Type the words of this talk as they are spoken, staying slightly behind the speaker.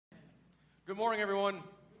Good morning, everyone.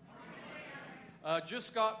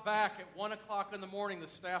 Just got back at 1 o'clock in the morning.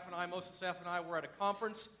 Most of the staff and I were at a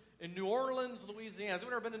conference in New Orleans, Louisiana. Has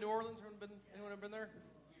anyone ever been to New Orleans? Anyone ever been there?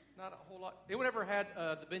 Not a whole lot. Anyone ever had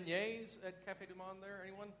the beignets at Cafe Du Monde there?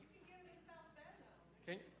 Anyone? You can get them in South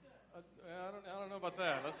Bend now. I don't know about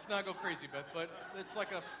that. Let's not go crazy, Beth. But it's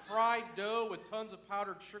like a fried dough with tons of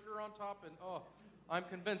powdered sugar on top. And I'm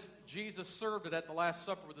convinced Jesus served it at the Last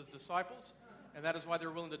Supper with his disciples. And that is why they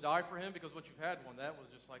were willing to die for him, because once you've had one, that was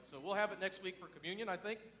just like, so we'll have it next week for communion, I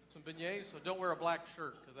think, some beignets. So don't wear a black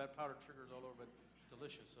shirt, because that powdered sugar is all over, but it's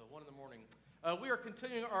delicious. So 1 in the morning. We are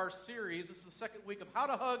continuing our series. This is the second week of How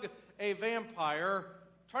to Hug a Vampire,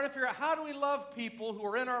 trying to figure out how do we love people who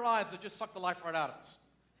are in our lives that just suck the life right out of us.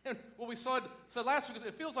 And what we said last week is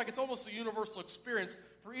it feels like it's almost a universal experience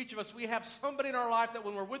for each of us. We have somebody in our life that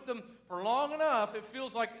when we're with them for long enough, it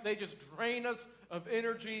feels like they just drain us of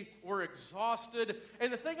energy. We're exhausted.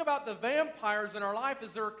 And the thing about the vampires in our life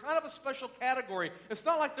is they're kind of a special category. It's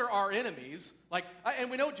not like they're our enemies. And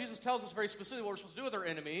we know Jesus tells us very specifically what we're supposed to do with our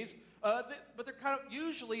enemies. But they're kind of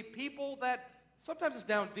usually people that sometimes it's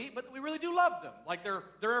down deep, but we really do love them. Like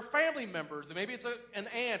they're our family members, and maybe it's an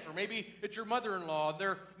aunt, or maybe it's your mother-in-law.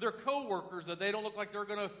 They're co-workers that they don't look like they're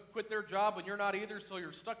going to quit their job, and you're not either, so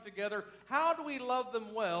you're stuck together. How do we love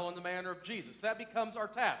them well in the manner of Jesus? That becomes our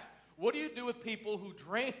task. What do you do with people who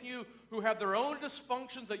drain you, who have their own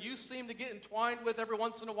dysfunctions that you seem to get entwined with every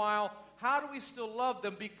once in a while? How do we still love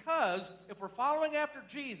them? Because if we're following after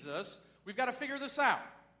Jesus, we've got to figure this out.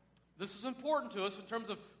 This is important to us in terms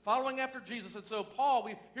of following after Jesus. And so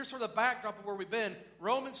here's sort of the backdrop of where we've been.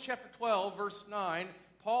 Romans chapter 12, verse 9,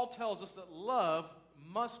 Paul tells us that love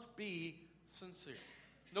must be sincere.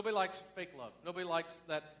 Nobody likes fake love. Nobody likes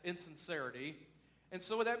that insincerity. And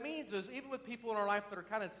so what that means is even with people in our life that are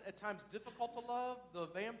kind of at times difficult to love, the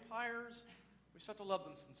vampires, we just have to love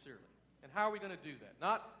them sincerely. And how are we going to do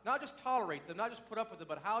that? Not just tolerate them, not just put up with them,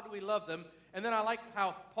 but how do we love them? And then I like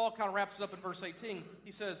how Paul kind of wraps it up in verse 18.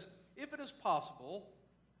 He says, if it is possible,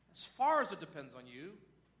 as far as it depends on you,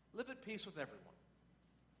 live at peace with everyone.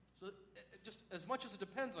 So just as much as it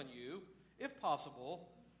depends on you, if possible,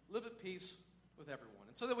 live at peace with everyone.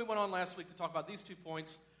 And so then we went on last week to talk about these 2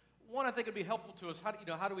 points. One, I think it'd be helpful to us. How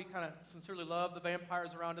do we kind of sincerely love the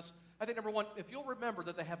vampires around us? I think number one, if you'll remember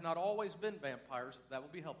that they have not always been vampires, that will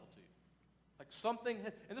be helpful to you. Like something,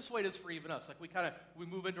 and this way it is for even us. Like we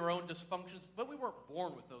move into our own dysfunctions, but we weren't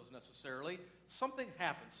born with those necessarily. Something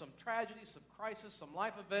happened, some tragedy, some crisis, some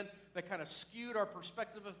life event that kind of skewed our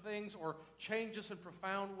perspective of things or changed us in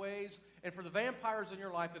profound ways. And for the vampires in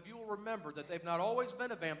your life, if you will remember that they've not always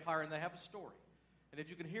been a vampire and they have a story. And if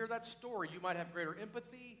you can hear that story, you might have greater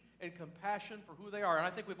empathy and compassion for who they are. And I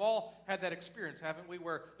think we've all had that experience, haven't we,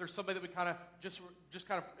 where there's somebody that we kind of just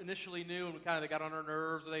kind of initially knew, and they got on our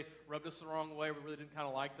nerves, or they rubbed us the wrong way, we really didn't kind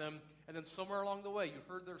of like them. And then somewhere along the way, you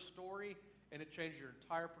heard their story, and it changed your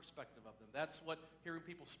entire perspective of them. That's what hearing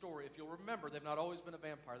people's story, if you'll remember, they've not always been a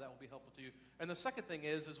vampire, that will be helpful to you. And the second thing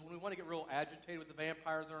is when we want to get real agitated with the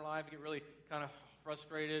vampires in our life, get really kind of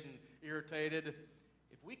frustrated and irritated,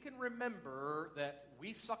 if we can remember that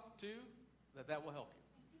we suck too, that will help you.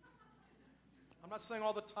 I'm not saying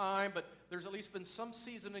all the time, but there's at least been some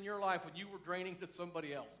season in your life when you were draining to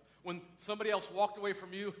somebody else, when somebody else walked away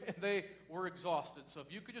from you and they were exhausted. So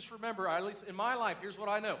if you could just remember, at least in my life, here's what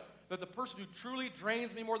I know, that the person who truly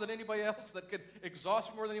drains me more than anybody else, that could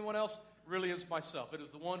exhaust me more than anyone else, really is myself. It is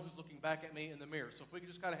the one who's looking back at me in the mirror. So if we can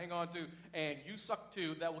just kind of hang on to, and you suck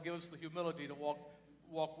too, that will give us the humility to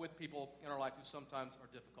walk with people in our life who sometimes are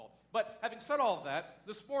difficult. But having said all of that,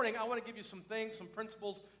 this morning I want to give you some things, some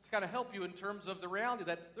principles to kind of help you in terms of the reality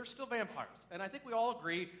that they're still vampires. And I think we all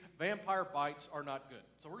agree vampire bites are not good.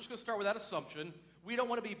 So we're just going to start with that assumption. We don't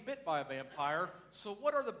want to be bit by a vampire. So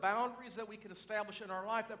what are the boundaries that we can establish in our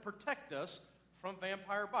life that protect us from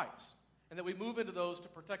vampire bites? And that we move into those to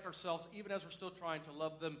protect ourselves even as we're still trying to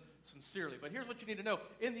love them sincerely. But here's what you need to know.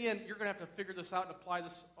 In the end, you're going to have to figure this out and apply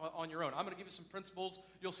this on your own. I'm going to give you some principles.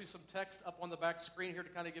 You'll see some text up on the back screen here to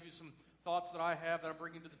kind of give you some thoughts that I have that I'm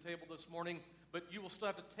bringing to the table this morning. But you will still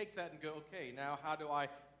have to take that and go, okay, now how do I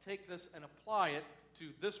take this and apply it to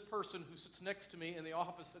this person who sits next to me in the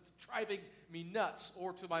office that's driving me nuts,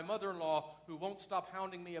 or to my mother-in-law who won't stop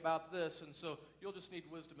hounding me about this. And so you'll just need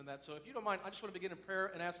wisdom in that. So if you don't mind, I just want to begin in prayer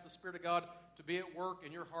and ask the Spirit of God to be at work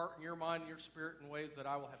in your heart and your mind and your spirit in ways that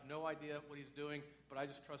I will have no idea what he's doing, but I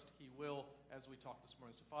just trust he will as we talk this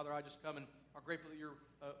morning. So Father, I just come and are grateful that you're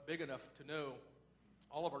big enough to know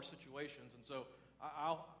all of our situations. And so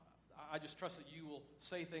I just trust that you will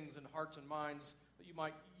say things in hearts and minds that you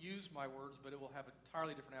might use my words, but it will have an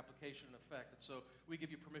entirely different application and effect. And so we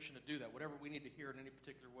give you permission to do that. Whatever we need to hear in any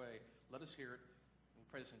particular way, let us hear it. And we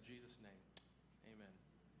pray this in Jesus' name. Amen.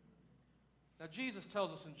 Now, Jesus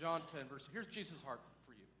tells us in John 10, here's Jesus' heart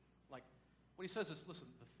for you. Like, what he says is, listen,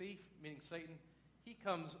 the thief, meaning Satan, he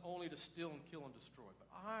comes only to steal and kill and destroy. But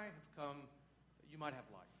I have come that you might have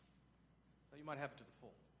life, that you might have it to the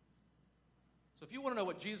full. So if you want to know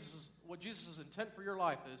what Jesus' intent for your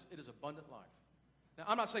life is, it is abundant life. Now,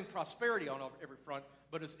 I'm not saying prosperity on every front,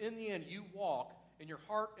 but it's in the end, you walk in your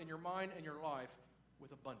heart and your mind and your life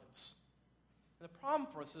with abundance. And the problem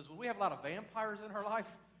for us is when we have a lot of vampires in our life,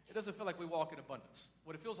 it doesn't feel like we walk in abundance.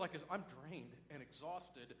 What it feels like is I'm drained and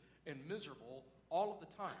exhausted and miserable all of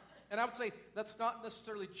the time. And I would say that's not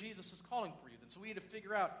necessarily Jesus' calling for you. Then, so we need to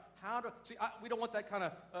figure out how to see. We don't want that kind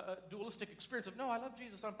of dualistic experience of, no, I love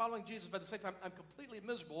Jesus, I'm following Jesus, but at the same time, I'm completely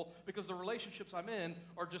miserable because the relationships I'm in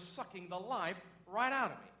are just sucking the life right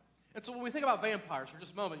out of me. And so when we think about vampires for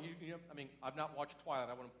just a moment, I've not watched Twilight.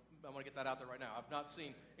 I want to get that out there right now. I've not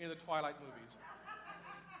seen any of the Twilight movies.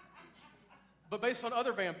 But based on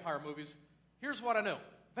other vampire movies, here's what I know.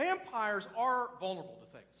 Vampires are vulnerable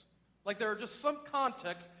to things. Like there are just some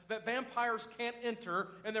contexts that vampires can't enter,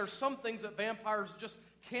 and there are some things that vampires just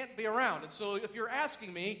can't be around. And so if you're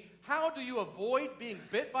asking me, how do you avoid being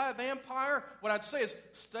bit by a vampire? What I'd say is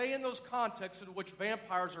stay in those contexts in which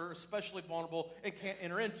vampires are especially vulnerable and can't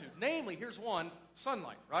enter into. Namely, here's one,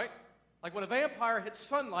 sunlight, right? Like when a vampire hits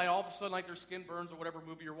sunlight, all of a sudden like their skin burns or whatever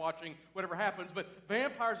movie you're watching, whatever happens, but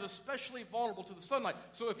vampires are especially vulnerable to the sunlight.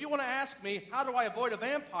 So if you want to ask me, how do I avoid a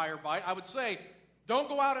vampire bite, I would say, don't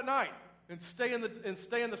go out at night and stay in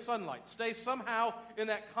the sunlight. Stay somehow in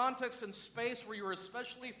that context and space where you're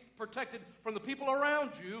especially protected from the people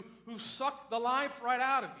around you who suck the life right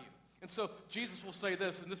out of you. And so Jesus will say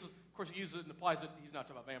this, and this is, of course, he uses it and applies it. He's not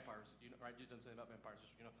talking about vampires, right? Jesus doesn't say about vampires,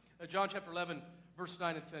 John chapter 11, verse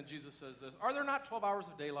 9 and 10, Jesus says this, are there not 12 hours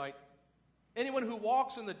of daylight? Anyone who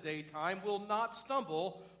walks in the daytime will not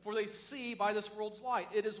stumble, for they see by this world's light.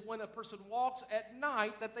 It is when a person walks at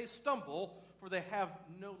night that they stumble, for they have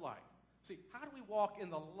no light. See, how do we walk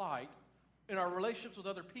in the light in our relationships with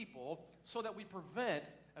other people so that we prevent,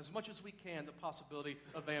 as much as we can, the possibility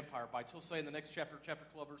of vampire bites? He'll say in the next chapter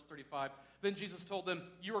 12, verse 35, then Jesus told them,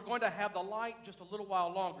 you are going to have the light just a little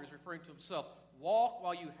while longer. He's referring to himself. Walk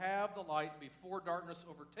while you have the light before darkness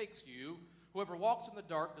overtakes you. Whoever walks in the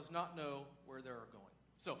dark does not know where they are going.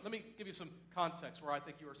 So let me give you some context where I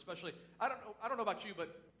think you are especially, I don't know about you,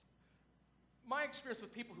 but my experience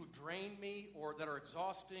with people who drain me or that are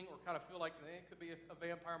exhausting or kind of feel like they could be a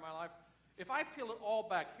vampire in my life, if I peel it all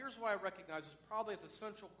back, here's what I recognize is probably at the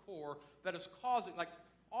central core that is causing, like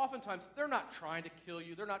oftentimes they're not trying to kill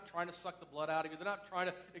you, they're not trying to suck the blood out of you, they're not trying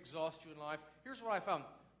to exhaust you in life. Here's what I found.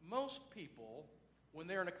 Most people, when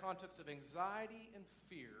they're in a context of anxiety and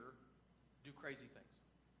fear, do crazy things,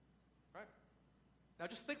 right? Now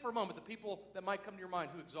just think for a moment the people that might come to your mind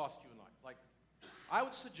who exhaust you in life. Like, I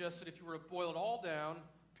would suggest that if you were to boil it all down,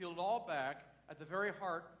 peel it all back, at the very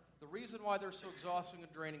heart, the reason why they're so exhausting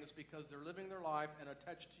and draining is because they're living their life and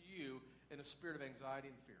attached to you in a spirit of anxiety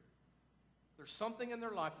and fear. There's something in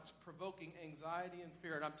their life that's provoking anxiety and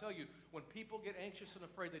fear. And I'm telling you, when people get anxious and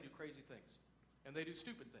afraid, they do crazy things. And they do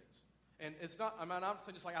stupid things. And it's not, I'm not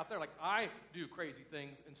saying just like out there, like I do crazy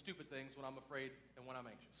things and stupid things when I'm afraid and when I'm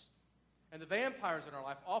anxious. And the vampires in our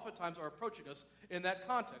life oftentimes are approaching us in that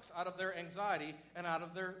context, out of their anxiety and out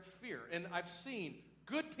of their fear. And I've seen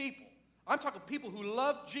good people, I'm talking people who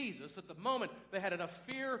love Jesus, at the moment they had enough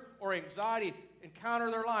fear or anxiety encounter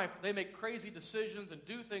their life, they make crazy decisions and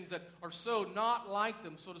do things that are so not like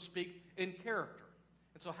them, so to speak, in character.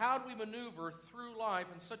 And so how do we maneuver through life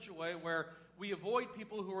in such a way where we avoid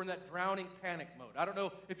people who are in that drowning panic mode? I don't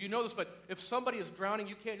know if you know this, but if somebody is drowning,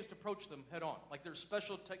 you can't just approach them head on. Like there's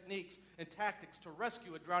special techniques and tactics to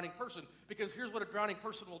rescue a drowning person, because here's what a drowning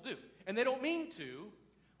person will do. And they don't mean to,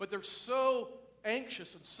 but they're so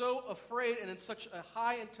anxious and so afraid and in such a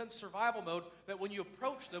high, intense survival mode that when you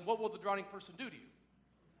approach them, what will the drowning person do to you?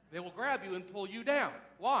 They will grab you and pull you down.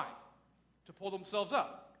 Why? To pull themselves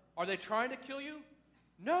up. Are they trying to kill you?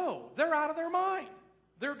 No, they're out of their mind.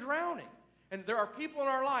 They're drowning. And there are people in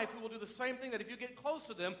our life who will do the same thing, that if you get close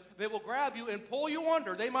to them, they will grab you and pull you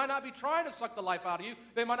under. They might not be trying to suck the life out of you.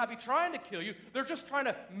 They might not be trying to kill you. They're just trying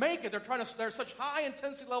to make it. There's such high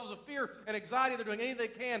intensity levels of fear and anxiety. They're doing anything they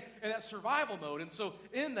can in that survival mode. And so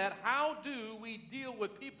in that, how do we deal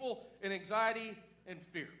with people in anxiety and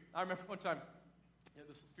fear? I remember one time,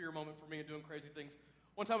 this fear moment for me and doing crazy things.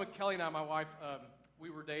 One time with Kelly and I, my wife, we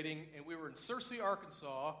were dating, and we were in Searcy,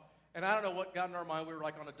 Arkansas, And I don't know what got in our mind. We were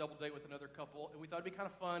like on a double date with another couple, and we thought it'd be kind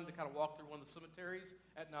of fun to kind of walk through one of the cemeteries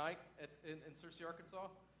at night in Searcy, Arkansas.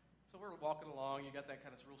 So we're walking along. You got that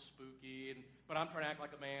kind of real spooky, but I'm trying to act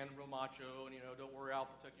like a man, real macho, and don't worry, I'll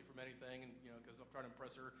protect you from anything, and because I'm trying to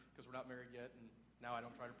impress her because we're not married yet, and now I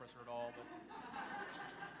don't try to impress her at all. But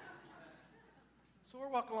so we're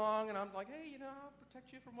walking along, and I'm like, hey, I'll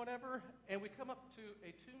protect you from whatever. And we come up to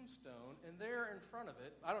a tombstone, and there in front of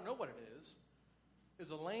it, I don't know what it is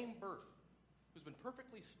a lame bird who's been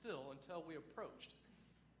perfectly still until we approached.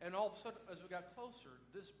 And all of a sudden, as we got closer,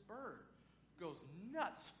 this bird goes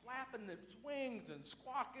nuts, flapping its wings and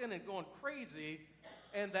squawking and going crazy.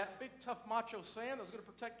 And that big, tough macho Sam that was going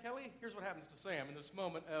to protect Kelly, here's what happens to Sam in this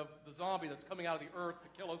moment of the zombie that's coming out of the earth to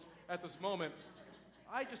kill us at this moment.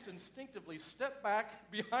 I just instinctively step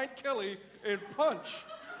back behind Kelly and punch.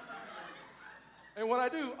 And what I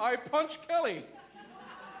do, I punch Kelly.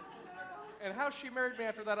 And how she married me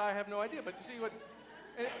after that, I have no idea. But you see what...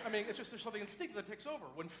 it's just there's something instinctive that takes over.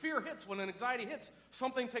 When fear hits, when anxiety hits,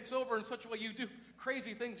 something takes over in such a way you do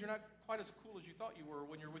crazy things. You're not quite as cool as you thought you were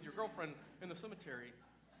when you're with your girlfriend in the cemetery.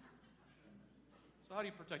 So how do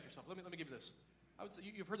you protect yourself? Let me give you this. I would say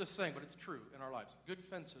you've heard this saying, but it's true in our lives. Good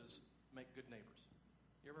fences make good neighbors.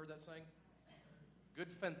 You ever heard that saying? Good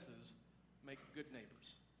fences make good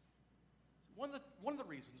neighbors. One of the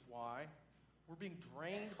reasons why we're being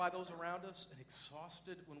drained by those around us and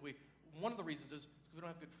exhausted one of the reasons is because we don't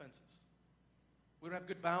have good fences. We don't have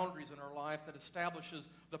good boundaries in our life that establishes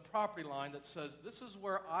the property line that says, this is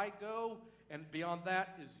where I go, and beyond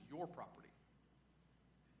that is your property.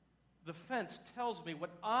 The fence tells me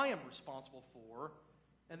what I am responsible for,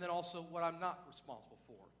 and then also what I'm not responsible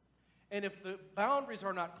for. And if the boundaries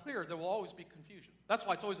are not clear, there will always be confusion. That's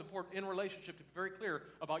why it's always important in relationship to be very clear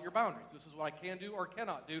about your boundaries. This is what I can do or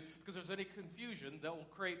cannot do, because there's any confusion that will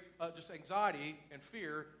create just anxiety and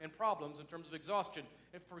fear and problems in terms of exhaustion.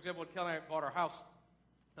 If, for example, when Kelly and I bought our house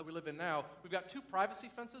that we live in now, we've got 2 privacy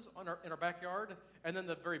fences in our backyard, and then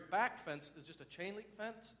the very back fence is just a chain link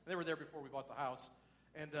fence. They were there before we bought the house.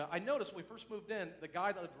 And I noticed when we first moved in, the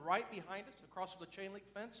guy that lived right behind us, across from the chain link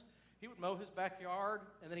fence, he would mow his backyard,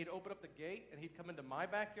 and then he'd open up the gate, and he'd come into my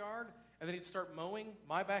backyard, and then he'd start mowing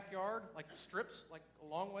my backyard, like strips, like a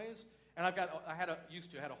long ways. And I had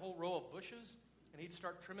a whole row of bushes, and he'd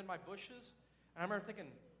start trimming my bushes. And I remember thinking,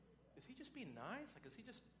 is he just being nice? Like, is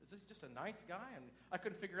this just a nice guy? And I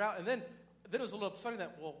couldn't figure out. And then it was a little upsetting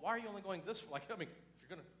that, well, why are you only going this far? Like, if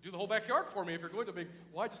you're going to do the whole backyard for me, if you're going to be,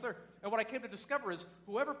 why just there? And what I came to discover is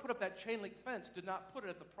whoever put up that chain link fence did not put it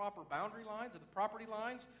at the proper boundary lines, at the property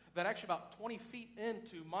lines, that actually about 20 feet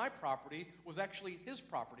into my property was actually his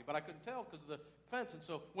property. But I couldn't tell because of the fence. And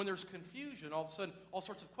so when there's confusion, all of a sudden, all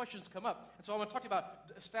sorts of questions come up. And so I'm going to talk to you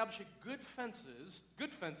about establishing good fences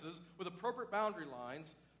with appropriate boundary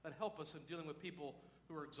lines that help us in dealing with people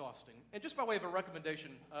who are exhausting. And just by way of a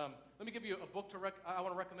recommendation, let me give you a book I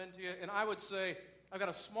want to recommend to you. And I would say, I've got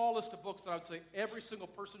a small list of books that I would say every single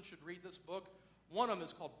person should read this book. One of them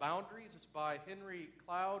is called Boundaries. It's by Henry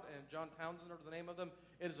Cloud and John Townsend are the name of them.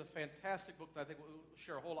 It is a fantastic book that I think will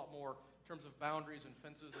share a whole lot more in terms of boundaries and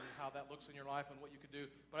fences and how that looks in your life and what you could do.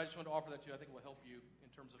 But I just wanted to offer that to you. I think it will help you in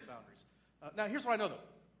terms of boundaries. Now, here's what I know,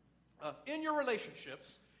 though. In your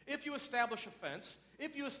relationships, if you establish a fence,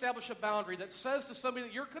 if you establish a boundary that says to somebody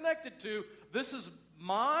that you're connected to, this is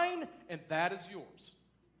mine and that is yours.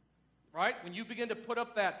 Right? When you begin to put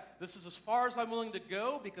up that, this is as far as I'm willing to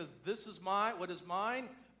go because this is what is mine,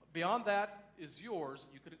 beyond that is yours,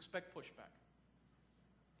 you could expect pushback.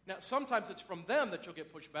 Now, sometimes it's from them that you'll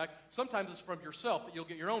get pushback. Sometimes it's from yourself that you'll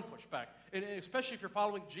get your own pushback. And especially if you're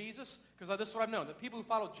following Jesus, because this is what I've known, that people who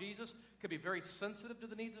follow Jesus can be very sensitive to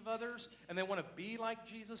the needs of others, and they want to be like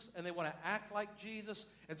Jesus, and they want to act like Jesus,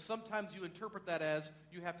 and sometimes you interpret that as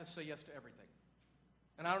you have to say yes to everything.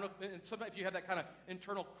 And I don't know, and sometimes if you have that kind of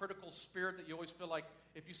internal critical spirit that you always feel like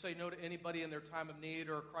if you say no to anybody in their time of need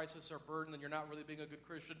or crisis or burden, then you're not really being a good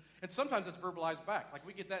Christian. And sometimes it's verbalized back. Like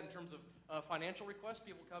we get that in terms of financial requests.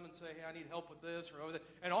 People come and say, hey, I need help with this or over that.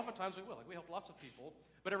 And oftentimes we will. Like we help lots of people.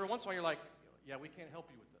 But every once in a while you're like, yeah, we can't help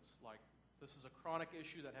you with this. Like this is a chronic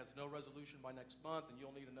issue that has no resolution by next month and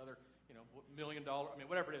you'll need another, $1 million,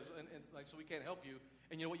 whatever it is. And like, so we can't help you.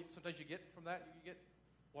 And you know what sometimes you get from that? You get,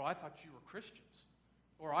 well, I thought you were Christians.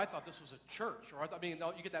 Or I thought this was a church. Or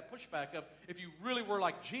you get that pushback of, if you really were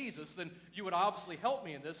like Jesus, then you would obviously help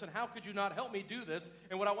me in this. And how could you not help me do this?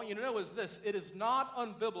 And what I want you to know is this. It is not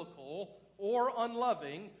unbiblical or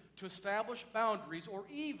unloving to establish boundaries or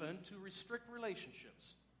even to restrict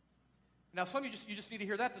relationships. Now, some of you just need to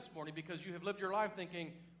hear that this morning because you have lived your life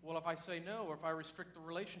thinking, well, if I say no or if I restrict the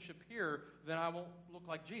relationship here, then I won't look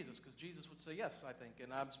like Jesus because Jesus would say yes, I think,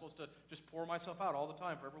 and I'm supposed to just pour myself out all the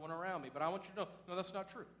time for everyone around me. But I want you to know, no, that's not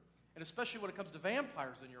true. And especially when it comes to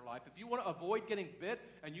vampires in your life, if you want to avoid getting bit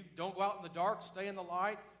and you don't go out in the dark, stay in the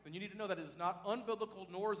light, then you need to know that it is not unbiblical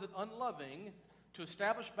nor is it unloving to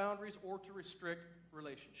establish boundaries or to restrict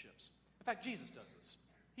relationships. In fact, Jesus does this.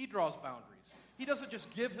 He draws boundaries. He doesn't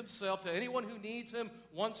just give himself to anyone who needs him,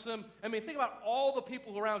 wants him. I mean, think about all the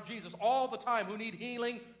people around Jesus all the time who need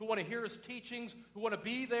healing, who want to hear his teachings, who want to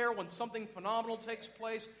be there when something phenomenal takes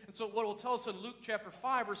place. And so what it will tell us in Luke chapter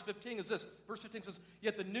 5, verse 15 is this. Verse 15 says,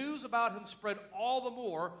 "Yet the news about him spread all the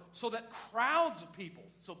more so that crowds of people,"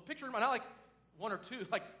 so picture in mind, not like one or two,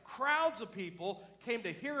 like crowds of people came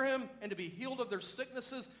to hear him and to be healed of their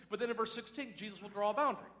sicknesses. But then in verse 16, Jesus will draw a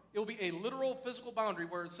boundary. It will be a literal physical boundary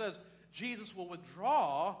where it says Jesus will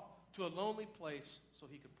withdraw to a lonely place so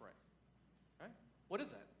he could pray. Right? What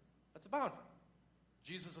is that? That's a boundary.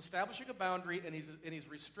 Jesus establishing a boundary, and he's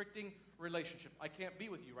restricting relationship. I can't be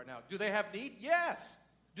with you right now. Do they have need? Yes.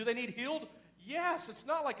 Do they need healed? Yes. It's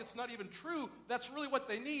not like it's not even true. That's really what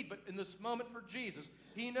they need. But in this moment for Jesus,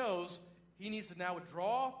 he knows he needs to now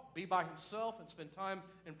withdraw, be by himself, and spend time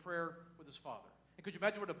in prayer with his Father. And could you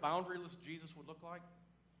imagine what a boundaryless Jesus would look like?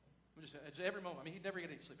 Just every moment. I mean, he'd never get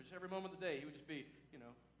any sleep. But just every moment of the day, he would just be,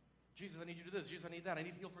 Jesus, I need you to do this. Jesus, I need that. I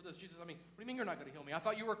need heal for this. Jesus, what do you mean you're not going to heal me? I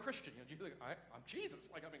thought you were a Christian. Jesus, I'm Jesus.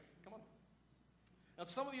 Come on. Now,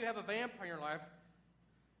 some of you have a vampire in your life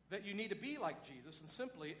that you need to be like Jesus and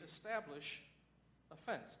simply establish a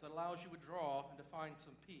fence that allows you to withdraw and to find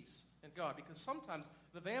some peace in God. Because sometimes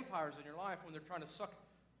the vampires in your life, when they're trying to suck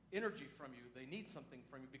energy from you, they need something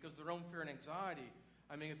from you because of their own fear and anxiety.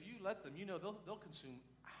 I mean, if you let them, they'll consume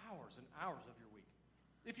hours and hours of your week.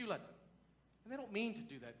 If you let them. And they don't mean to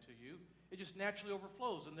do that to you. It just naturally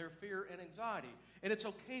overflows in their fear and anxiety. And it's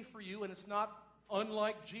okay for you, and it's not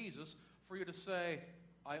unlike Jesus, for you to say,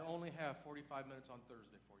 I only have 45 minutes on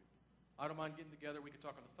Thursday for you. I don't mind getting together. We can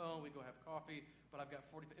talk on the phone. We can go have coffee. But I've got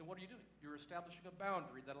 40. And what are you doing? You're establishing a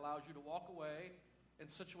boundary that allows you to walk away in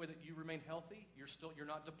such a way that you remain healthy. You're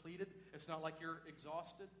not depleted. It's not like you're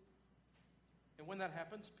exhausted. And when that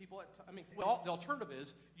happens, the alternative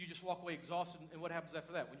is you just walk away exhausted, and what happens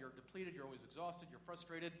after that? When you're depleted, you're always exhausted, you're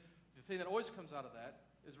frustrated. The thing that always comes out of that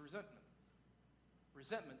is resentment.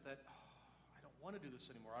 Resentment that, I don't want to do this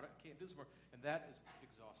anymore, I can't do this anymore, and that is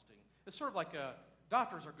exhausting. It's sort of like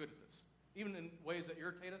doctors are good at this, even in ways that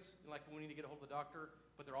irritate us, like when we need to get a hold of the doctor,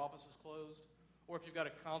 but their office is closed, or if you've got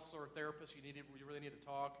a counselor or therapist you really need to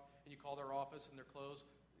talk, and you call their office and they're closed.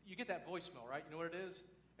 You get that voicemail, right? You know what it is?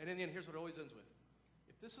 And in the end, here's what it always ends with.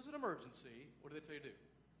 If this is an emergency, what do they tell you to do?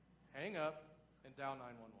 Hang up and dial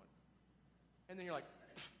 911. And then you're like,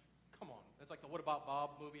 come on. It's like the What About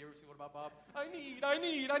Bob movie. You ever see What About Bob? I need. I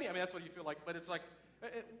mean, that's what you feel like. But it's like,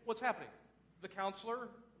 what's happening? The counselor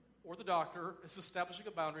or the doctor is establishing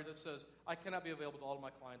a boundary that says, I cannot be available to all of my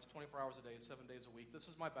clients 24 hours a day, 7 days a week. This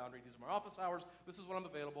is my boundary. These are my office hours. This is when I'm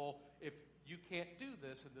available. If you can't do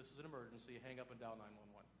this and this is an emergency, hang up and dial 911.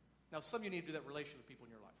 Now, some of you need to do that relation with people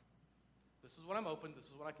in your life. This is when I'm open. This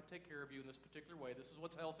is when I can take care of you in this particular way. This is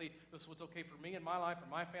what's healthy. This is what's okay for me and my life and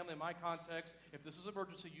my family and my context. If this is an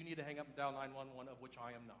emergency, you need to hang up and dial 911, of which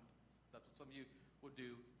I am not. That's what some of you would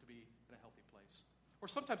do to be in a healthy place. Or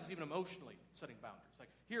sometimes it's even emotionally setting boundaries. Like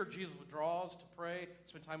here, Jesus withdraws to pray,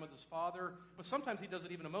 spend time with his Father. But sometimes he does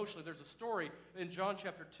it even emotionally. There's a story in John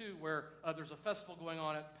chapter 2 where there's a festival going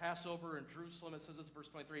on at Passover in Jerusalem. It says this, verse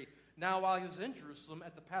 23. Now, while he was in Jerusalem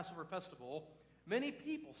at the Passover festival, many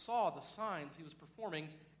people saw the signs he was performing,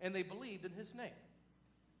 and they believed in his name.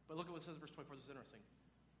 But look at what it says in verse 24. This is interesting.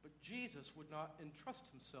 But Jesus would not entrust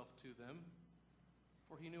himself to them,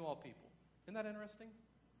 for he knew all people. Isn't that interesting?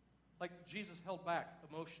 Like Jesus held back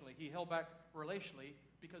emotionally. He held back relationally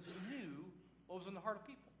because he knew what was in the heart of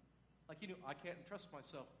people. Like he knew, I can't entrust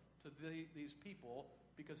myself to these people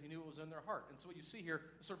because he knew what was in their heart. And so what you see here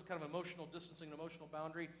is sort of kind of emotional distancing, an emotional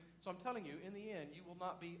boundary. So I'm telling you, in the end, you will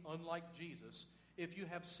not be unlike Jesus if you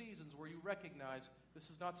have seasons where you recognize this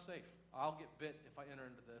is not safe. I'll get bit if I enter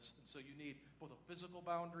into this. And so you need both a physical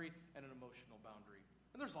boundary and an emotional boundary.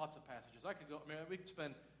 And there's lots of passages. We could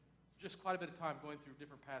spend just quite a bit of time going through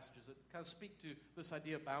different passages that kind of speak to this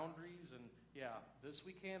idea of boundaries. And this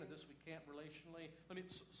we can and this we can't relationally.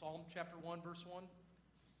 Psalm chapter 1, verse 1.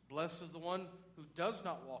 Blessed is the one who does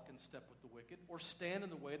not walk in step with the wicked, or stand in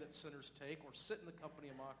the way that sinners take, or sit in the company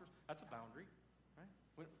of mockers. That's a boundary,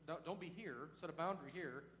 right? Don't be here. Set a boundary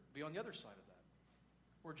here. Be on the other side of that.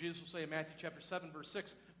 Where Jesus will say in Matthew chapter 7, verse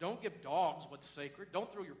 6, don't give dogs what's sacred.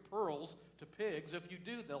 Don't throw your pearls to pigs. If you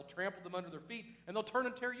do, they'll trample them under their feet, and they'll turn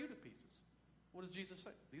and tear you to pieces. What does Jesus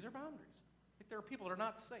say? These are boundaries. Like, there are people that are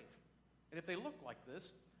not safe. And if they look like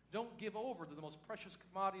this, don't give over to the most precious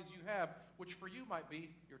commodities you have, which for you might be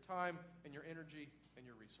your time and your energy and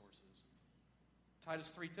your resources.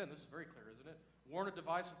 Titus 3:10, this is very clear, isn't it? Warn a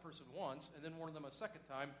divisive person once, and then warn them a second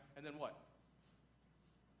time, and then what?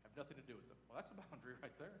 Have nothing to do with them. Well, that's a boundary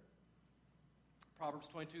right there. Proverbs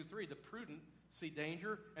 22:3, the prudent see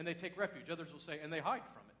danger, and they take refuge. Others will say, and they hide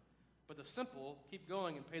from it. But the simple keep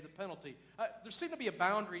going and pay the penalty. There seemed to be a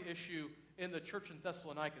boundary issue in the church in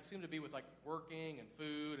Thessalonica. It seemed to be with like working and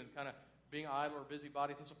food and kind of being idle or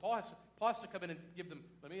busybodies. And so Paul has to come in and give them,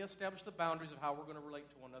 let me establish the boundaries of how we're going to relate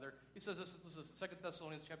to one another. He says this is 2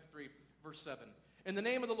 Thessalonians chapter 3, verse 7. In the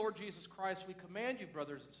name of the Lord Jesus Christ, we command you,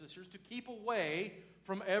 brothers and sisters, to keep away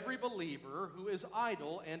from every believer who is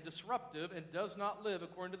idle and disruptive and does not live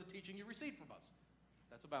according to the teaching you received from us.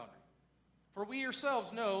 That's a boundary. For you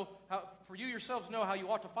yourselves know how you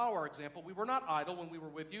ought to follow our example. We were not idle when we were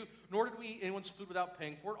with you, nor did we eat anyone's food without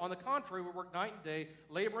paying for it. On the contrary, we worked night and day,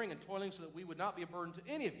 laboring and toiling so that we would not be a burden to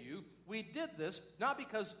any of you. We did this not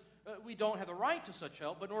because we don't have the right to such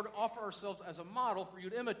help, but in order to offer ourselves as a model for you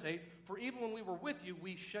to imitate. For even when we were with you,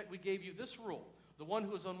 we gave you this rule: the one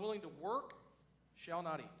who is unwilling to work shall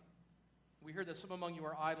not eat. We hear that some among you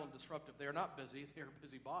are idle and disruptive. They are not busy, they are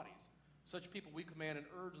busybodies. Such people we command and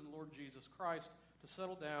urge in the Lord Jesus Christ to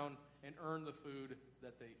settle down and earn the food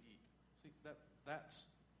that they eat. See, that's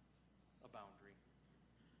a boundary.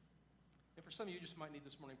 And for some of you, just might need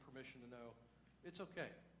this morning permission to know it's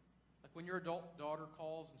okay. Like when your adult daughter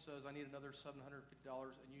calls and says, I need another $750,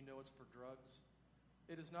 and you know it's for drugs,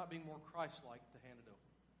 it is not being more Christ-like to hand it over.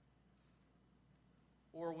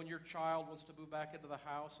 Or when your child wants to move back into the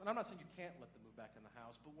house, and I'm not saying you can't let them move back in the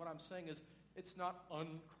house, but what I'm saying is it's not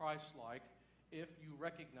un-Christ-like if you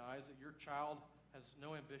recognize that your child has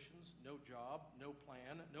no ambitions, no job, no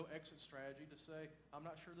plan, no exit strategy to say, I'm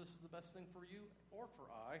not sure this is the best thing for you or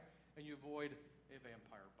for I, and you avoid a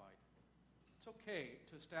vampire bite. It's okay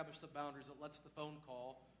to establish the boundaries that lets the phone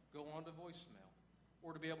call go on to voicemail,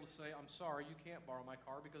 or to be able to say, I'm sorry, you can't borrow my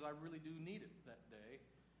car because I really do need it that day,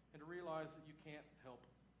 and to realize that you can't help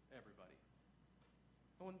everybody.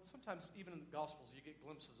 And when sometimes, even in the Gospels, you get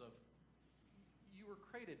glimpses of you were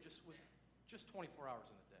created just 24 hours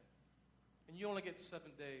in a day. And you only get 7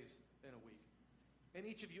 days in a week. And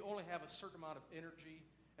each of you only have a certain amount of energy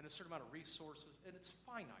and a certain amount of resources, and it's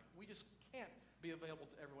finite. We just can't be available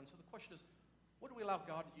to everyone. So the question is, what do we allow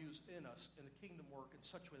God to use in us in the kingdom work in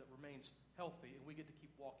such a way that remains healthy and we get to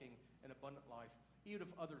keep walking an abundant life, even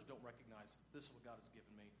if others don't recognize this is what God has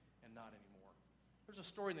given me and not anymore? There's a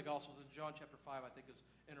story in the Gospels in John chapter 5 I think is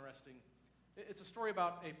interesting. It's a story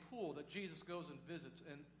about a pool that Jesus goes and visits,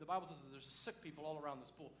 and the Bible says that there's sick people all around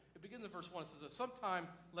this pool. It begins in verse 1. It says that sometime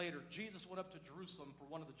later, Jesus went up to Jerusalem for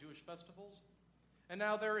one of the Jewish festivals. And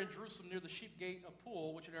now there in Jerusalem near the sheep gate, a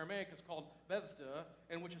pool, which in Aramaic is called Bethesda,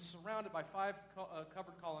 and which is surrounded by 5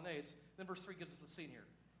 covered colonnades. Then verse 3 gives us the scene here.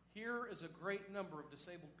 Here is a great number of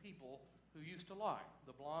disabled people who used to lie: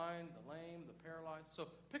 the blind, the lame, the paralyzed. So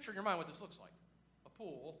picture in your mind what this looks like. A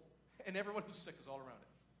pool, and everyone who's sick is all around it.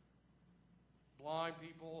 Blind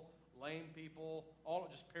people, lame people, all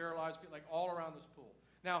just paralyzed people, like all around this pool.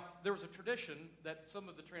 Now, there was a tradition that some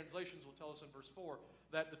of the translations will tell us in verse 4,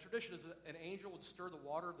 that the tradition is that an angel would stir the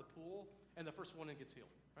water of the pool, and the first one in gets healed,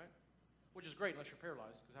 right? Which is great unless you're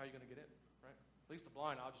paralyzed, because how are you going to get in, right? At least the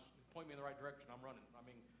blind, I'll just point me in the right direction, I'm running.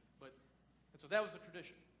 And so that was the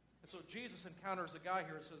tradition. And so Jesus encounters a guy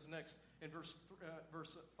here, it says next in verse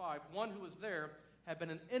 5, one who was there had been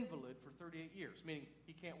an invalid for 38 years, meaning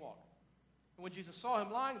he can't walk. And when Jesus saw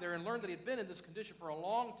him lying there and learned that he had been in this condition for a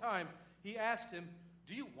long time, he asked him,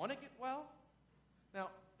 do you want to get well? Now,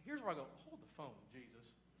 here's where I go, hold the phone,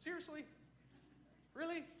 Jesus. Seriously?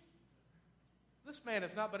 Really? This man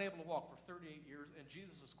has not been able to walk for 38 years, and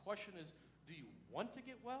Jesus' question is, do you want to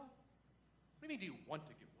get well? What do you mean, do you want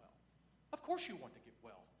to get well? Of course you want to get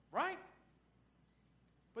well, right?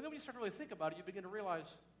 But then when you start to really think about it, you begin to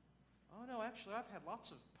realize, oh no, actually I've had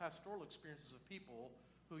lots of pastoral experiences of people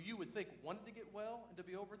who you would think wanted to get well and to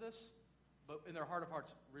be over this, but in their heart of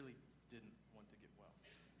hearts really didn't want to get well.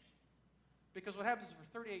 Because what happens is for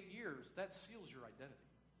 38 years, that seals your identity.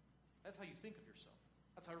 That's how you think of yourself.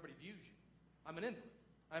 That's how everybody views you. I'm an invalid.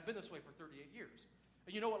 I've been this way for 38 years.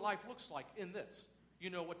 And you know what life looks like in this. You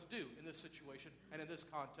know what to do in this situation and in this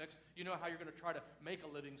context. You know how you're going to try to make a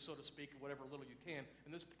living, so to speak, whatever little you can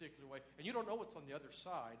in this particular way. And you don't know what's on the other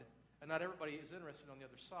side, and not everybody is interested on the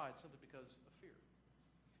other side simply because of fear.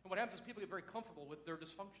 And what happens is people get very comfortable with their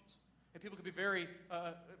dysfunctions. And people can be very,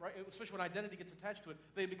 right, especially when identity gets attached to it,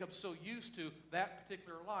 they become so used to that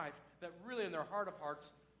particular life that really in their heart of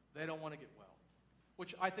hearts, they don't want to get well.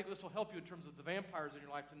 Which I think this will help you in terms of the vampires in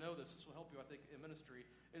your life to know this. This will help you, I think, in ministry,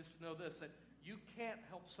 is to know this, that you can't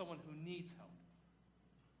help someone who needs help.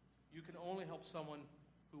 You can only help someone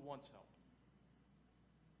who wants help.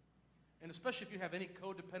 And especially if you have any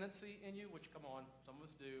codependency in you, which, come on, some of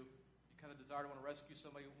us do. You kind of desire to want to rescue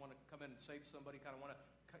somebody, want to come in and save somebody, kind of want to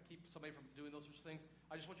keep somebody from doing those sorts of things.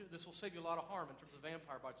 I just want you, this will save you a lot of harm in terms of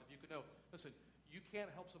vampire bites. If you could know, listen, you can't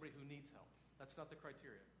help somebody who needs help. That's not the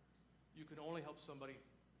criteria. You can only help somebody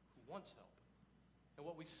who wants help. And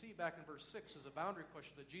what we see back in verse 6 is a boundary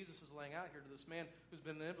question that Jesus is laying out here to this man who's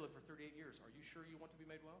been an invalid for 38 years. Are you sure you want to be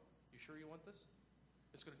made well? You sure you want this?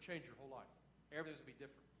 It's going to change your whole life. Everything's going to be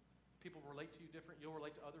different. People relate to you different. You'll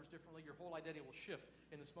relate to others differently. Your whole identity will shift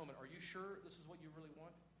in this moment. Are you sure this is what you really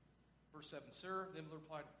want? Verse 7, Sir, the invalid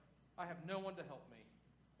replied, I have no one to help me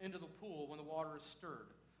into the pool when the water is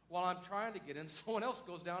stirred. While I'm trying to get in, someone else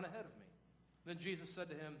goes down ahead of me. Then Jesus said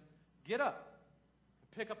to him, Get up and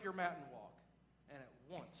pick up your mat and walk. And at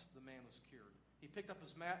once the man was cured. He picked up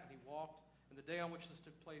his mat and he walked. And the day on which this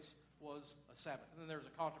took place was a Sabbath. And then there was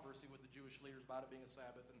a controversy with the Jewish leaders about it being a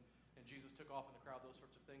Sabbath. And Jesus took off in the crowd, those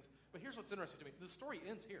sorts of things. But here's what's interesting to me. The story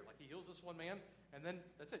ends here. Like he heals this one man, and then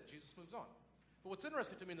that's it. Jesus moves on. But what's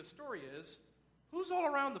interesting to me in the story is, who's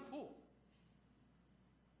all around the pool?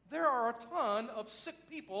 There are a ton of sick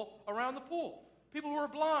people around the pool. People who are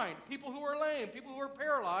blind, people who are lame, people who are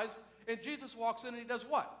paralyzed. And Jesus walks in and he does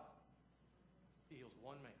what? He heals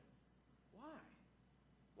one man. Why?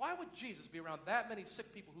 Why would Jesus be around that many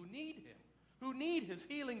sick people who need him? Who need his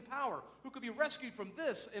healing power, who could be rescued from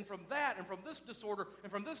this and from that and from this disorder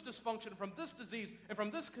and from this dysfunction and from this disease and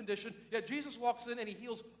from this condition, yet Jesus walks in and he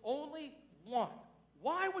heals only one.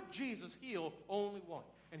 Why would Jesus heal only one?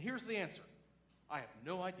 And here's the answer. I have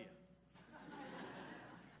no idea.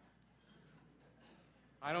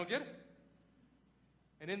 I don't get it.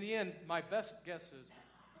 And in the end, my best guess is,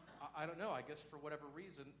 I don't know, I guess for whatever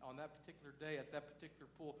reason, on that particular day, at that particular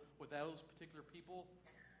pool, with those particular people,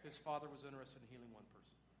 his father was interested in healing one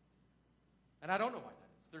person. And I don't know why that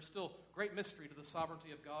is. There's still great mystery to the sovereignty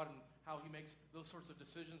of God and how he makes those sorts of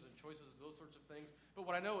decisions and choices and those sorts of things. But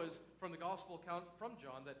what I know is from the gospel account from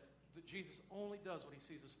John that Jesus only does what he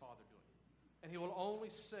sees his father doing. And he will only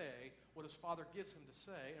say what his father gives him to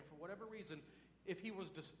say. And for whatever reason, if he was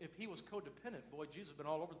codependent, boy, Jesus has been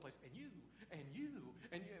all over the place. And you.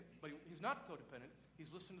 But he's not codependent. He's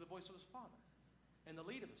listening to the voice of his father and the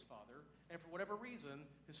lead of his father, and for whatever reason,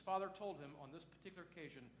 his father told him on this particular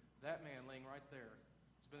occasion, that man laying right there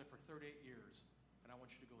has been there for 38 years, and I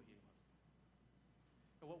want you to go heal him.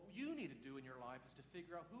 And what you need to do in your life is to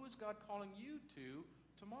figure out who is God calling you to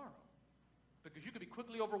tomorrow. Because you could be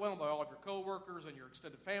quickly overwhelmed by all of your coworkers and your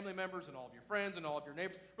extended family members and all of your friends and all of your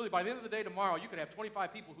neighbors. Really, by the end of the day tomorrow, you could have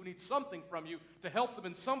 25 people who need something from you to help them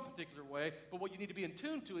in some particular way. But what you need to be in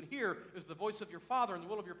tune to and hear is the voice of your Father and the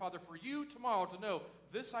will of your Father for you tomorrow to know,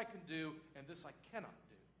 this I can do and this I cannot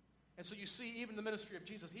do. And so you see, even the ministry of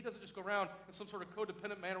Jesus, he doesn't just go around in some sort of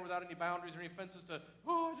codependent manner without any boundaries or any fences to,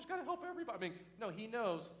 I just got to help everybody. I mean, no, he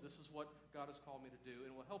knows this is what God has called me to do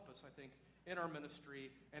and will help us, I think, in our ministry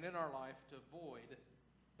and in our life to avoid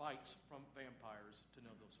bites from vampires, to know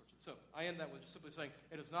those sorts of things. So I end that with just simply saying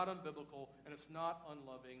it is not unbiblical and it's not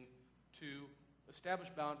unloving to establish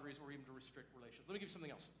boundaries or even to restrict relations. Let me give you something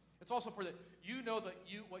else. It's also for that you know that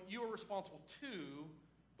what you are responsible to,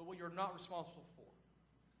 but what you're not responsible for.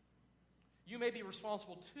 You may be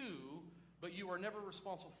responsible to, but you are never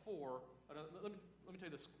responsible for. Let me tell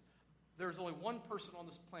you this. There's only one person on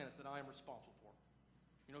this planet that I am responsible for.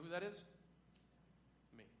 You know who that is?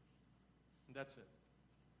 Me. And that's it.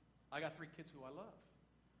 I got 3 kids who I love.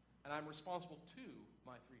 And I'm responsible to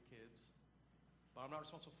my 3 kids, but I'm not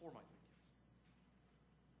responsible for my 3 kids.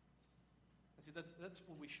 And see, that's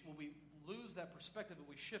when we lose that perspective and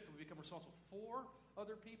we shift, when we become responsible for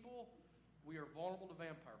other people, we are vulnerable to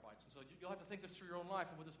vampire bites. And so you'll have to think this through your own life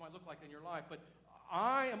and what this might look like in your life. But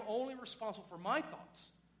I am only responsible for my thoughts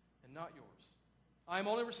and not yours. I am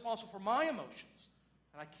only responsible for my emotions,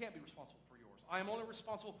 and I can't be responsible for yours. I am only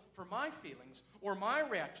responsible for my feelings or my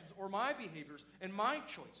reactions or my behaviors and my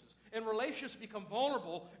choices. And relationships become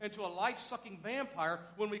vulnerable into a life-sucking vampire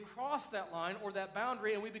when we cross that line or that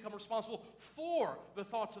boundary and we become responsible for the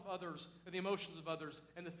thoughts of others and the emotions of others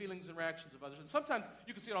and the feelings and reactions of others. And sometimes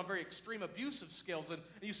you can see it on very extreme abusive scales, and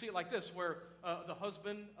you see it like this, where the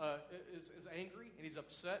husband is angry and he's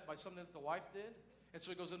upset by something that the wife did. And so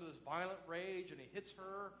he goes into this violent rage and he hits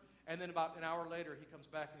her. And then about an hour later, he comes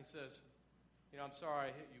back and he says, I'm sorry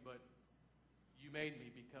I hit you, but you made me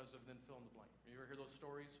because of, then fill in the blank. You ever hear those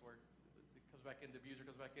stories where it comes back in, the abuser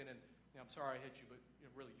comes back in, and I'm sorry I hit you, but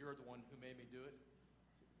really you're the one who made me do it?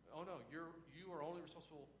 Oh no, you are only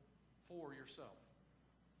responsible for yourself.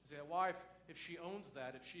 See, a wife, if she owns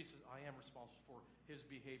that, if she says, I am responsible for his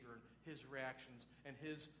behavior and his reactions and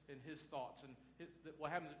his thoughts, and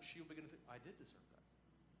what happens is she'll begin to think, I did deserve that.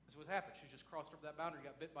 That's what happened. She just crossed over that boundary,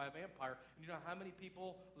 got bit by a vampire. And you know how many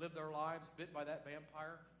people live their lives bit by that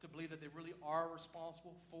vampire to believe that they really are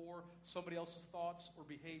responsible for somebody else's thoughts or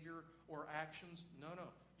behavior or actions? No.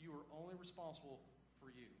 You are only responsible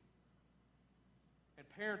for you. And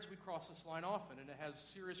parents, we cross this line often, and it has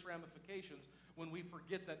serious ramifications when we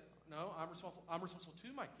forget that, no, I'm responsible to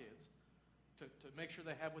my kids to make sure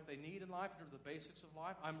they have what they need in life, in terms of the basics of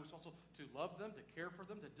life. I'm responsible to love them, to care for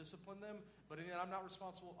them, to discipline them. But in the end, I'm not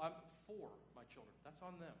responsible. I'm for my children. That's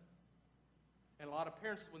on them. And a lot of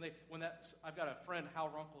parents, I've got a friend,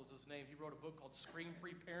 Hal Runkle is his name. He wrote a book called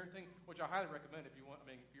Scream-Free Parenting, which I highly recommend if you want.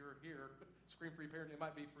 If you're here, Scream-Free Parenting, it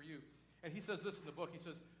might be for you. And he says this in the book. He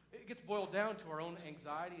says, it gets boiled down to our own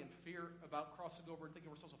anxiety and fear about crossing over and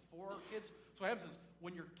thinking we're supposed to for our kids. So what happens is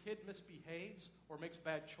when your kid misbehaves or makes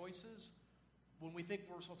bad choices, when we think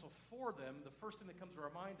we're responsible for them, the first thing that comes to our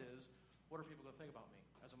mind is, what are people going to think about me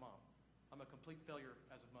as a mom? I'm a complete failure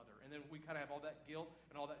as a mother. And then we kind of have all that guilt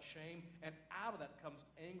and all that shame, and out of that comes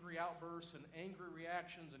angry outbursts and angry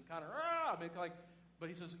reactions and kind of, but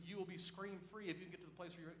he says, you will be scream-free if you get to the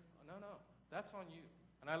place where you're, no, that's on you.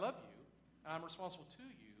 And I love you, and I'm responsible to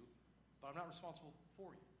you, but I'm not responsible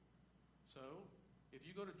for you. So, if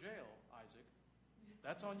you go to jail, Isaac,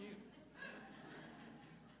 that's on you.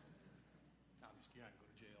 No, I'm just kidding, I can go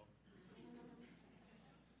to jail.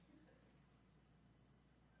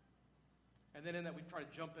 And then in that we try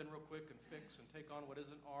to jump in real quick and fix and take on what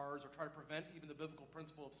isn't ours, or try to prevent even the biblical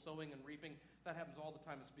principle of sowing and reaping. That happens all the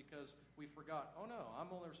time. It's because we forgot, oh no,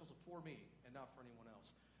 I'm only responsible for me and not for anyone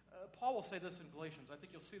else. Paul will say this in Galatians. I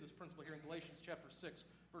think you'll see this principle here in Galatians chapter 6,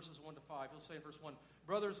 verses 1 to 5. He'll say in verse 1,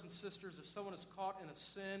 brothers and sisters, if someone is caught in a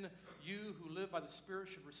sin, you who live by the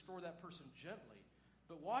Spirit should restore that person gently.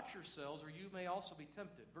 But watch yourselves, or you may also be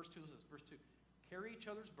tempted. Verse 2 is this, verse 2, carry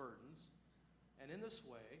each other's burdens, and in this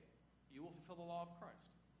way you will fulfill the law of Christ.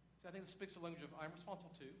 See, I think this speaks the language of I'm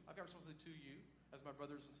responsible to. I've got responsibility to you as my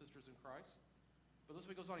brothers and sisters in Christ. But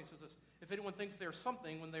listen, he goes on, he says this, if anyone thinks they are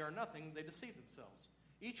something when they are nothing, they deceive themselves.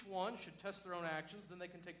 Each one should test their own actions, then they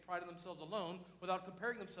can take pride in themselves alone without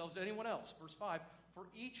comparing themselves to anyone else. Verse 5, for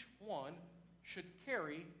each one should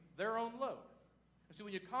carry their own load. And see,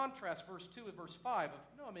 when you contrast verse 2 with verse 5,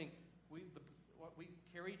 we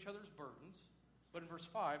carry each other's burdens, but in verse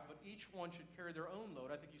 5, but each one should carry their own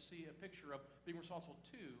load. I think you see a picture of being responsible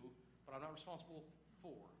to, but I'm not responsible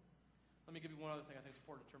for. Let me give you one other thing I think is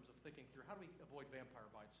important in terms of thinking through how do we avoid vampire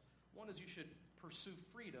bites. One is you should pursue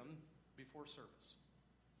freedom before service.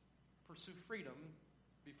 Pursue freedom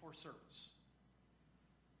before service.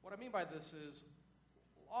 What I mean by this is,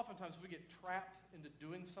 oftentimes we get trapped into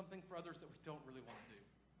doing something for others that we don't really want to do.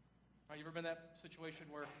 Right, you ever been in that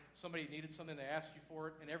situation where somebody needed something, they asked you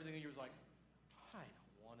for it, and everything in you was like, I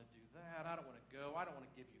don't want to do that, I don't want to go, I don't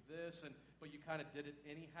want to give you this, but you kind of did it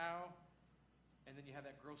anyhow, and then you have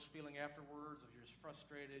that gross feeling afterwards of you're just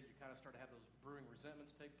frustrated, you kind of start to have those brewing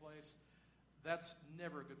resentments take place. That's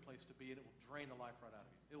never a good place to be, and it will drain the life right out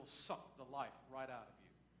of you. It will suck the life right out of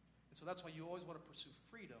you. And so that's why you always want to pursue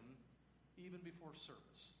freedom even before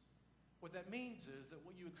service. What that means is that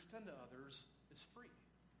what you extend to others is free.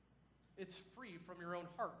 It's free from your own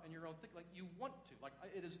heart and your own thinking. Like you want to. Like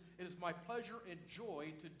it is my pleasure and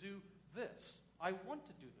joy to do this. I want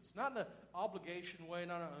to do this. Not in an obligation way,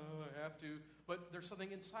 not I have to, but there's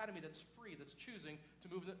something inside of me that's free, that's choosing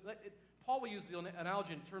to move. Paul will use the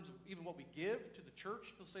analogy in terms of even what we give to the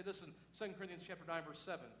church. He'll say this in 2 Corinthians chapter 9, verse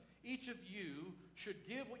 7. Each of you should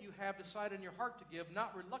give what you have decided in your heart to give,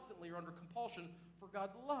 not reluctantly or under compulsion, for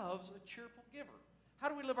God loves a cheerful giver. How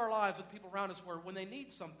do we live our lives with people around us where when they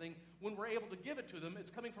need something, when we're able to give it to them,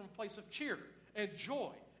 it's coming from a place of cheer and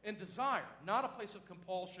joy and desire, not a place of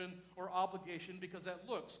compulsion or obligation, because that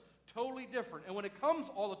looks totally different. And when it comes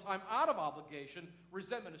all the time out of obligation,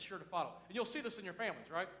 resentment is sure to follow. And you'll see this in your families,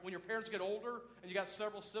 right? When your parents get older and you got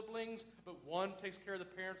several siblings, but one takes care of the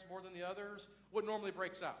parents more than the others, what normally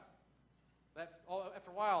breaks out?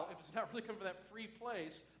 After a while, if it's not really coming from that free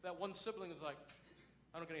place, that one sibling is like,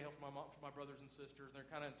 I don't get any help from my brothers and sisters, and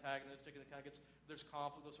they're kind of antagonistic, and there's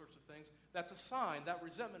conflict, those sorts of things. That's a sign. That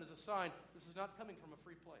resentment is a sign this is not coming from a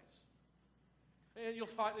free place. And you'll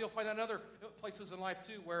find that in other places in life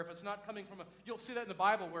too, where if it's not coming from you'll see that in the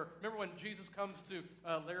Bible where, remember when Jesus comes to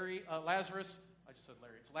Lazarus, I just said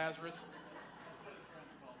Larry, it's Lazarus.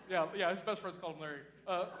 Yeah, his best friends called him Larry.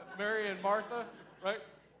 Mary and Martha, right?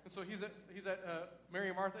 And so he's at Mary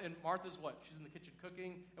and Martha, and Martha's what? She's in the kitchen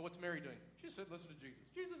cooking, and what's Mary doing? She's sitting listening to Jesus.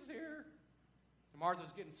 Jesus is here. And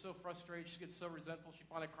Martha's getting so frustrated, she gets so resentful, she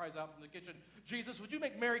finally cries out from the kitchen, Jesus, would you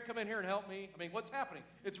make Mary come in here and help me? I mean, what's happening?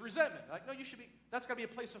 It's resentment. Like, no, that's got to be a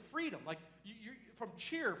place of freedom. Like, you're from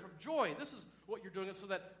cheer, from joy. This is what you're doing so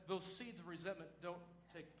that those seeds of resentment don't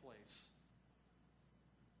take place.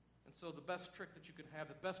 And so the best trick that you can have,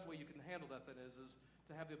 the best way you can handle that then is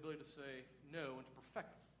to have the ability to say no and to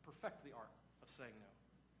perfect the art of saying no.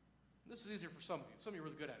 And this is easier for some of you. Some of you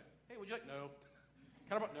are really good at it. Hey, would you like? No.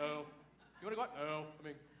 Kind of about no. You want to go out? No.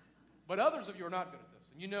 But others of you are not good at this.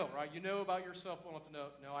 And you know, right? You know about yourself well enough to know,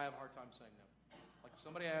 no, I have a hard time saying no. Like if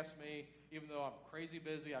somebody asks me, even though I'm crazy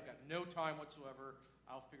busy, I've got no time whatsoever,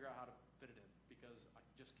 I'll figure out how to fit it in because I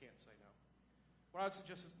just can't say no. What I would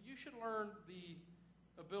suggest is you should learn the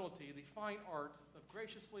ability, the fine art of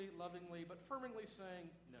graciously, lovingly, but firmly saying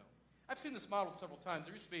no. I've seen this modeled several times.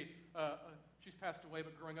 There used to be, she's passed away,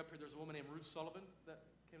 but growing up here, there's a woman named Ruth Sullivan that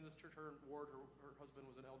came to this church. Her ward, her husband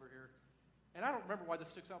was an elder here. And I don't remember why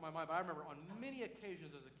this sticks out in my mind, but I remember on many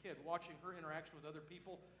occasions as a kid watching her interaction with other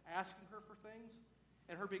people, asking her for things,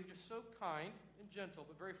 and her being just so kind and gentle,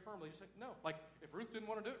 but very firmly, just like, no. Like, if Ruth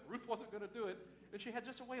didn't want to do it, Ruth wasn't going to do it. And she had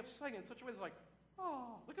just a way of saying it in such a way that's like,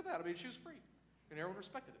 oh, look at that. I mean, she was free. And everyone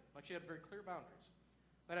respected it. Like, she had very clear boundaries.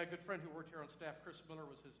 I had a good friend who worked here on staff. Chris Miller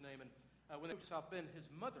was his name. And when they moved to South Bend,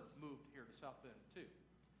 his mother moved here to South Bend, too.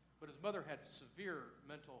 But his mother had severe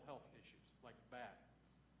mental health issues, like bad.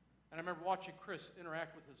 And I remember watching Chris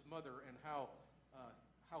interact with his mother and how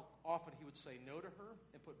often he would say no to her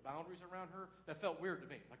and put boundaries around her. That felt weird to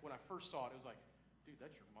me. Like when I first saw it, it was like, dude,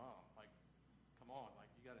 that's your mom. Like, come on. Like,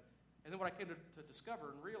 you got to. And then what I came to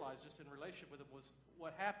discover and realize just in relationship with him was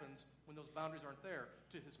what happens when those boundaries aren't there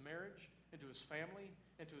to his marriage and to his family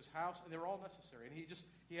and to his house. And they were all necessary. And he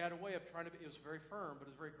had a way of trying to be, it was very firm, but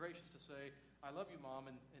it was very gracious to say, I love you, Mom,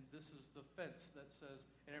 and this is the fence that says,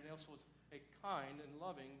 and everything else was a kind and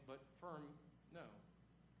loving but firm no.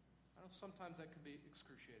 I know sometimes that can be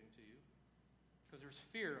excruciating to you because there's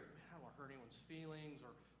fear of, man, I don't want to hurt anyone's feelings,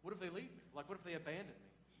 or what if they leave me? Like, what if they abandon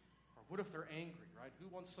me? Or what if they're angry, right? Who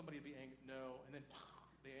wants somebody to be angry? No. And then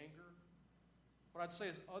the anger. What I'd say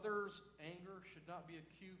is others' anger should not be a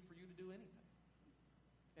cue for you to do anything.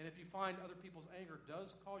 And if you find other people's anger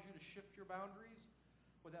does cause you to shift your boundaries,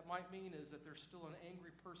 what that might mean is that there's still an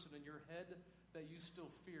angry person in your head that you still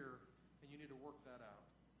fear, and you need to work that out.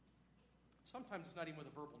 Sometimes it's not even with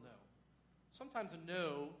a verbal no. Sometimes a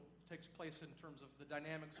no takes place in terms of the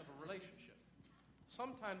dynamics of a relationship.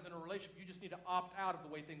 Sometimes in a relationship, you just need to opt out of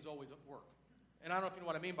the way things always work. And I don't know if you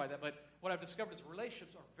know what I mean by that, but what I've discovered is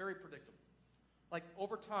relationships are very predictable. Like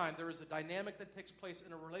over time, there is a dynamic that takes place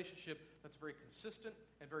in a relationship that's very consistent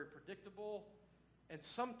and very predictable, and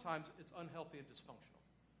sometimes it's unhealthy and dysfunctional.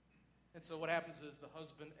 And so what happens is the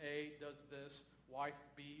husband A does this, wife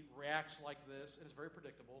B reacts like this, and it's very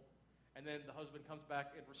predictable. And then the husband comes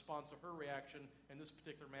back and responds to her reaction in this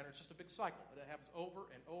particular manner. It's just a big cycle. And it happens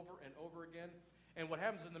over and over and over again. And what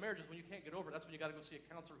happens in the marriage is when you can't get over it, that's when you got to go see a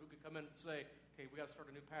counselor who could come in and say, okay, we got to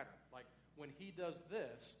start a new pattern. Like when he does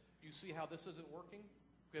this, you see how this isn't working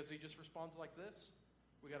because he just responds like this?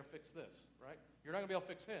 We got to fix this, right? You're not going to be able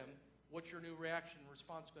to fix him. What's your new reaction and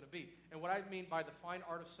response going to be? And what I mean by the fine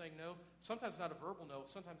art of saying no, sometimes not a verbal no,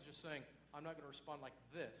 sometimes just saying, I'm not going to respond like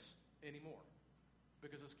this anymore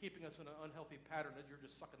because it's keeping us in an unhealthy pattern that you're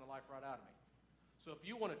just sucking the life right out of me. So if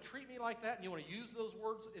you want to treat me like that and you want to use those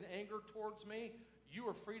words in anger towards me, you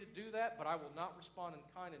are free to do that, but I will not respond in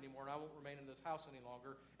kind anymore, and I won't remain in this house any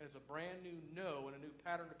longer. And it's a brand new no and a new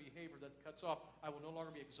pattern of behavior that cuts off. I will no longer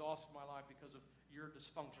be exhausted in my life because of your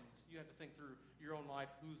dysfunctions. You have to think through your own life,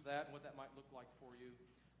 who's that, and what that might look like for you.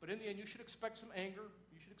 But in the end, you should expect some anger.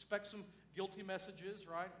 You should expect some guilty messages,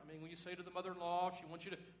 right? I mean, when you say to the mother-in-law, she wants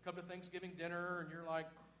you to come to Thanksgiving dinner, and you're like,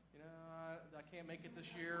 you know, I can't make it this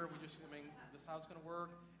year. This is how it's going to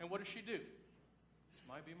work. And what does she do? This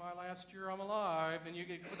might be my last year I'm alive. And you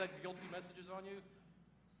get put that guilty messages on you.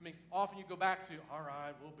 I mean, often you go back to, all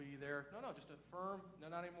right, we'll be there. No, just a firm, no,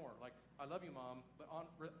 not anymore. Like, I love you, Mom, but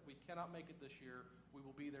we cannot make it this year. We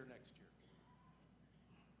will be there next year.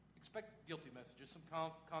 Expect guilty messages, some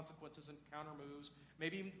consequences and counter moves,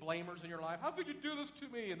 maybe even blamers in your life. How could you do this to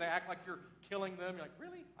me? And they act like you're killing them. You're like,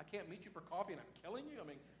 really? I can't meet you for coffee and I'm killing you? I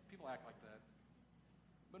mean, people act like that.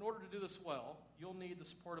 But in order to do this well, you'll need the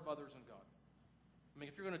support of others and God. I mean,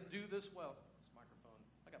 if you're going to do this well, this microphone,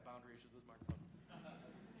 I got boundary issues with this microphone.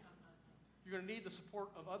 You're going to need the support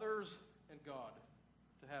of others and God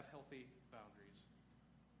to have healthy boundaries,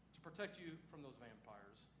 to protect you from those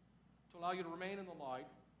vampires, to allow you to remain in the light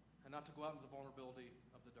and not to go out into the vulnerability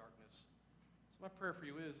of the darkness. So my prayer for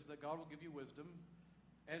you is that God will give you wisdom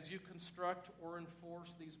as you construct or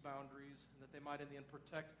enforce these boundaries, and that they might in the end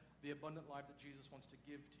protect the abundant life that Jesus wants to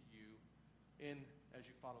give to you as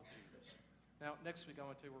you follow Jesus. Now, next week, I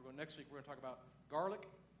want to tell you, we're going to talk about garlic,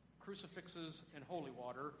 crucifixes, and holy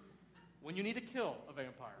water when you need to kill a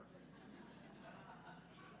vampire.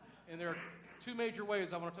 And there are two major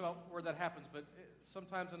ways I want to talk about where that happens, but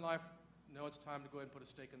sometimes in life, it's time to go ahead and put a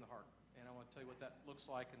stake in the heart. And I want to tell you what that looks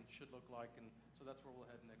like and should look like, and so that's where we'll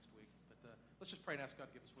head next week. But let's just pray and ask God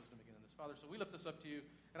to give us wisdom again in this. Father, so we lift this up to you,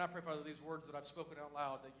 and I pray, Father, these words that I've spoken out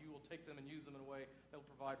loud, that you will take them and use them in a way that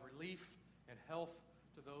will provide relief and health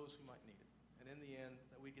to those who might need it. And in the end,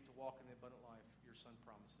 that we get to walk in the abundant life your Son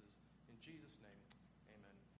promises. In Jesus' name,